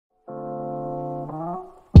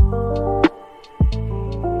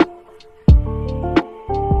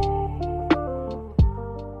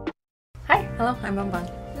Hello, I'm Bang.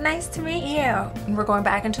 Nice to meet you. And we're going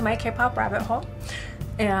back into my K-pop rabbit hole.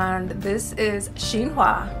 And this is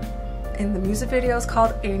Shinhwa. And the music video is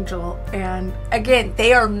called Angel. And again,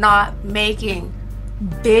 they are not making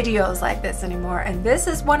videos like this anymore. And this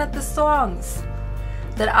is one of the songs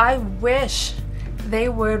that I wish they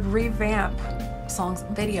would revamp. Songs,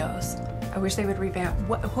 videos. I wish they would revamp.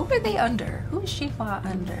 Who are they under? Who is Shinhwa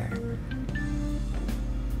under?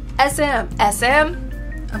 SM.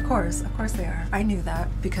 Of course they are. I knew that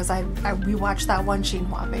because we watched that one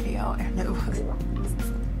Shinhwa video and it was.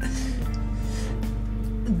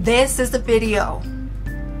 This is the video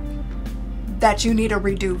that you need to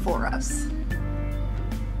redo for us.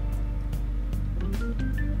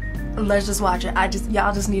 Let's just watch it.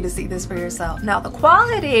 Y'all just need to see this for yourself. Now the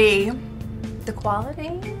quality.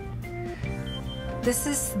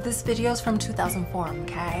 This video is from 2004,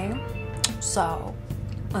 okay? So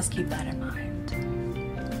let's keep that in mind.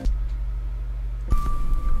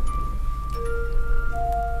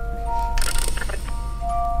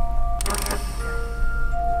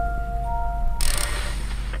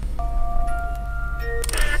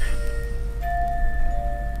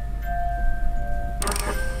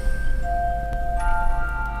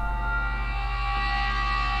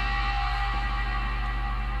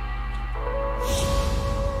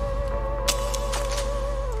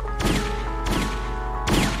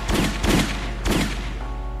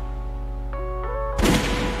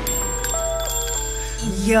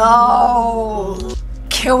 Yo,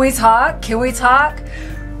 can we talk?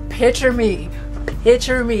 Picture me.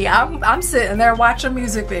 I'm sitting there watching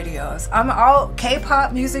music videos. All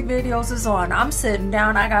K-pop music videos is on. I'm sitting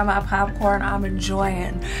down, I got my popcorn, I'm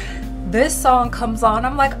enjoying. This song comes on,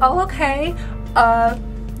 I'm like, oh, okay.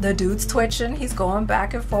 The dude's twitching, he's going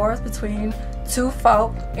back and forth between two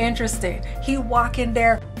folk. Interesting. He walking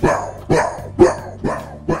there,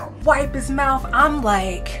 wipe his mouth. I'm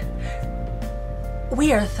like,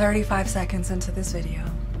 we are 35 seconds into this video.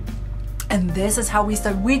 And this is how we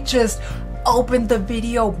start. We just opened the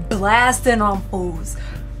video blasting on fools.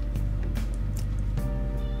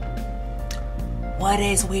 What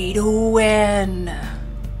is we doing?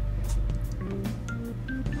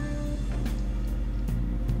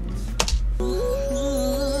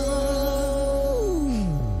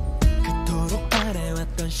 그토록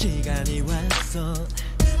바래왔던 시간이 왔어.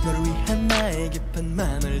 너를 위한 나의 깊은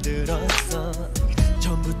마음을 들었어.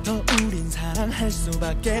 처음부터 우린 사랑할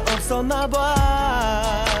수밖에 없었나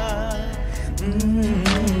봐.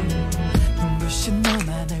 눈부신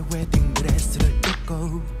너만의 웨딩 드레스를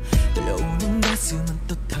입고 떨려오는 가슴은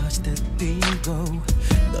또 터지듯 뛰고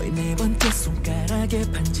너의 네 번째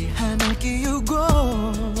손가락에 반지 하나 끼우고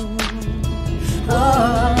눈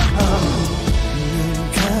감아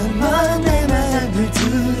내 맘을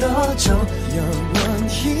들어줘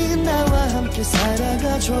영원히 나와 함께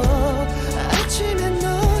살아가줘 아침에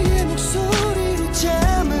너의 목소리로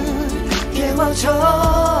잠을 깨워줘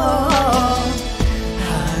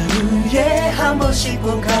하루에 한 번씩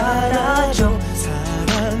꼭 알아줘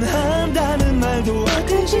사랑한다는 말도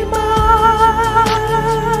아끼지 마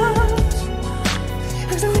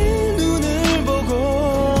항상 네 눈을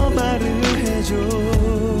보고 말을 해줘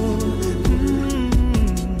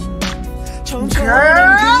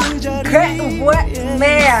What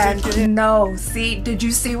man? No, see, did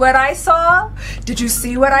you see what I saw?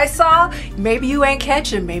 Maybe you ain't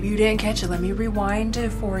catch it, maybe you didn't catch it. Let me rewind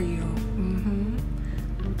it for you.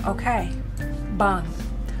 Okay, bang.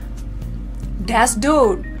 That's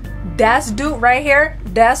dude right here.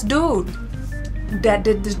 That's dude.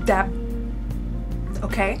 That.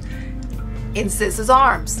 Okay, in Sis's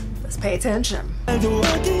arms. Let's pay attention.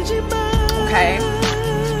 Okay.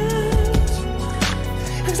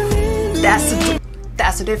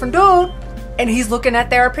 That's a different dude, and he's looking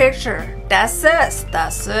at their picture. That's sis,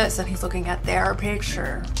 and he's looking at their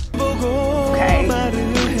picture. Okay,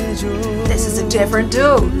 this is a different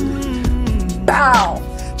dude. Bow.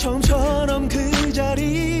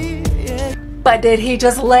 But did he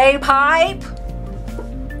just lay pipe?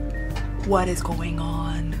 What is going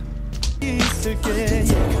on?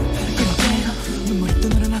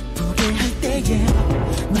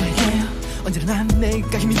 언제나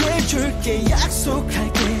내가 힘이 돼줄게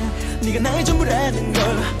약속할게 네가 나의 전부라는 걸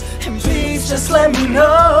And please just let me know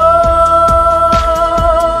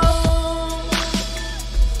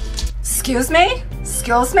Excuse me?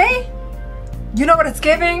 You know what it's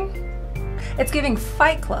giving? It's giving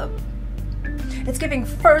Fight Club. It's giving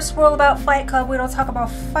first rule about Fight Club. We don't talk about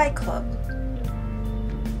Fight Club.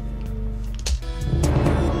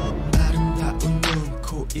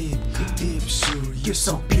 You're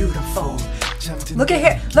so beautiful. Look at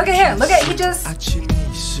here. He just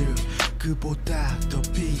그보다 더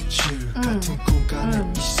빛을 같은 공간에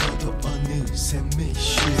있어도 어느새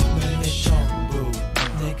미실 내 전부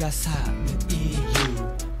내가 사는 이유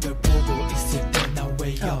널 보고 있을 때 나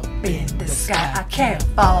way up in the sky I can't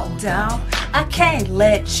fall down. I can't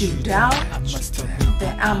let you down. I must admit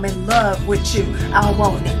That I'm in love with you. I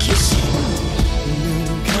wanna kiss you.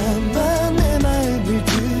 눈 감아 내 마음을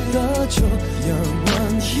들어줘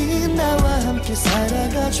영원히 나와 함께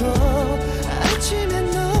살아가줘 아침에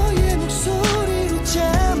너의 목소리로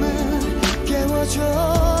잠을 깨워줘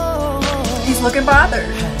He's looking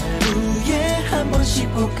bothered. 하루에 한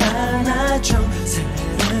번씩 꼭 안아줘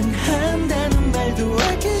사랑한다는 말도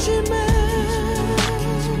아끼지만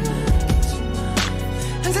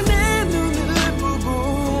항상 내 눈을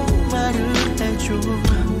보고 말을 해줘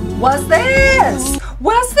What's this?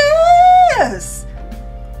 What's this?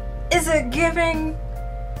 Is it giving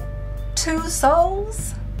two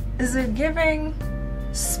souls? Is it giving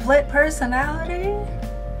split personality?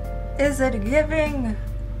 Is it giving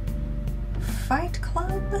Fight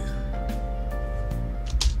Club?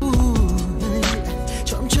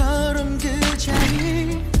 좀처럼 그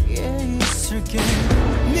자리에 있을게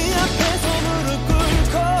네 앞에서 무릎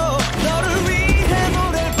꿇고 너를 위해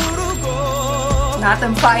노래 부르고 Not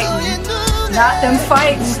them fighting. Not them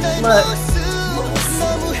fighting. Look.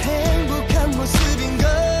 너무 행복한 모습인걸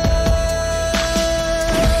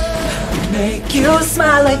Make you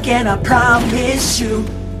smile again, I promise you.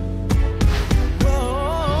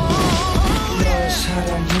 널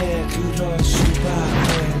사랑해 그럴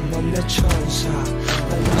수밖에 넌 내 천사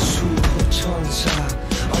난 내 수호천사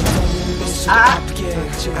어떤 일도 수밖에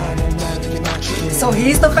안에 나를 맞추게 So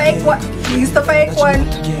he's the fake one. He's the fake one.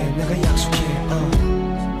 내가 약속해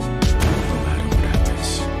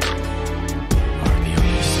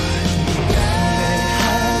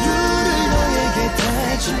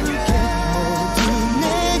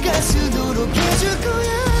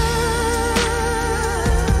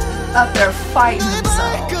Up there fighting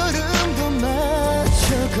himself.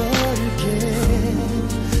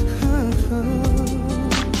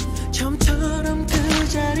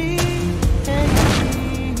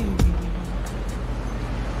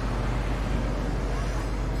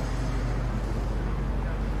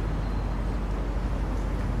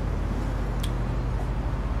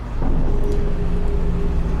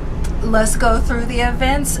 Let's go through the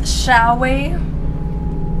events, shall we?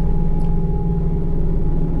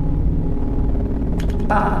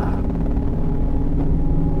 Ba.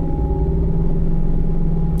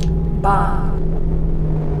 Ba.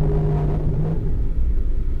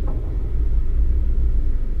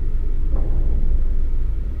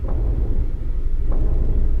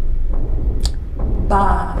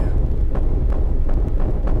 Ba.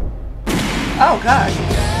 Oh God.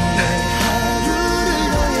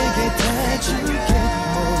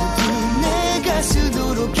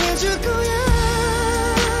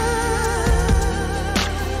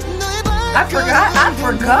 I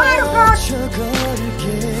forgot about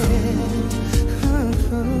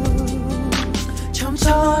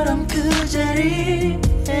처음처럼 그 자리에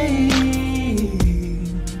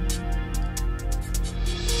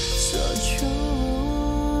있어줘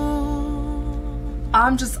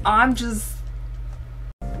I'm just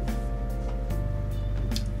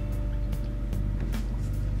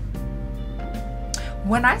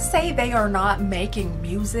when I say they are not making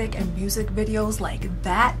music and music videos like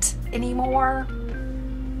that anymore,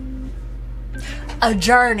 a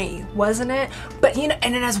journey, wasn't it? But you know,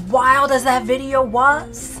 and then as wild as that video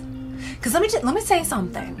was, because let me say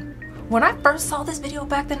something. When I first saw this video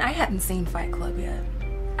back then, I hadn't seen Fight Club yet.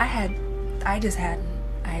 I just hadn't.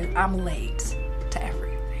 I'm late to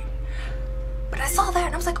everything. But I saw that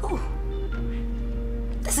and I was like, ooh,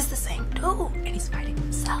 this is the same dude, and he's fighting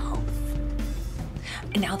himself.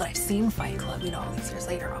 And now that I've seen Fight Club, you know, all these years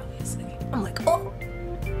later, obviously, I'm like, oh.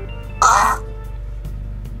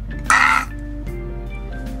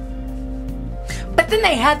 But then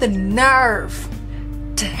they had the nerve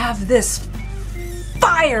to have this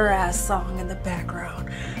fire-ass song in the background.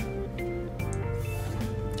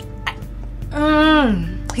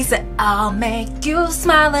 He said, I'll make you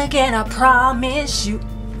smile again, I promise you. In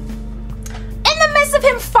the midst of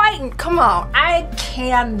him fighting, come on, I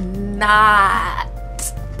cannot.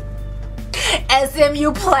 SM,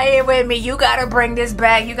 you playing with me. You gotta bring this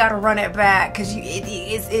back. You gotta run it back, cause it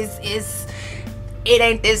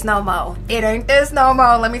ain't this no more. It ain't this no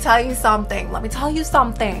more. Let me tell you something.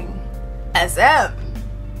 SM,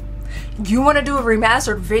 you want to do a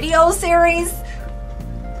remastered video series?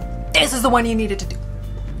 This is the one you needed to do.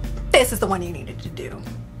 This is the one you needed to do.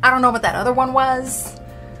 I don't know what that other one was,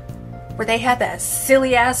 where they had that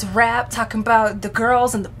silly ass rap talking about the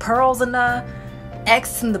girls and the pearls and the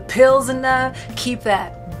X and the pills and the, keep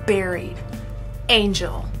that buried.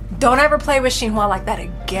 Angel, don't ever play with Shinhwa like that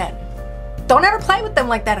again. Don't ever play with them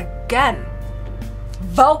like that again.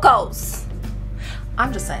 Vocals.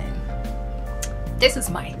 I'm just saying, this is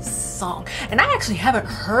my song, and I actually haven't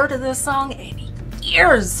heard of this song in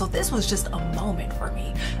years, so this was just a moment for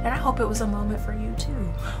me, and I hope it was a moment for you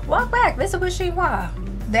too. Walk back, listen with Shinhwa.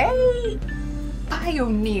 They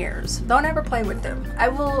pioneers. Don't ever play with them. I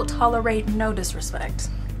will tolerate no disrespect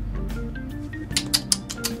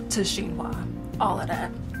to Shinhwa. All of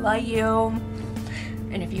that. Love you.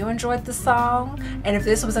 And if you enjoyed the song, and if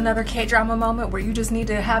this was another K-drama moment where you just need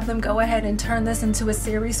to have them go ahead and turn this into a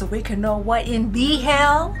series so we can know what in the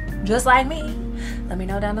hell, just like me, let me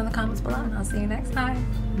know down in the comments below, and I'll see you next time.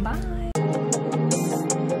 Bye.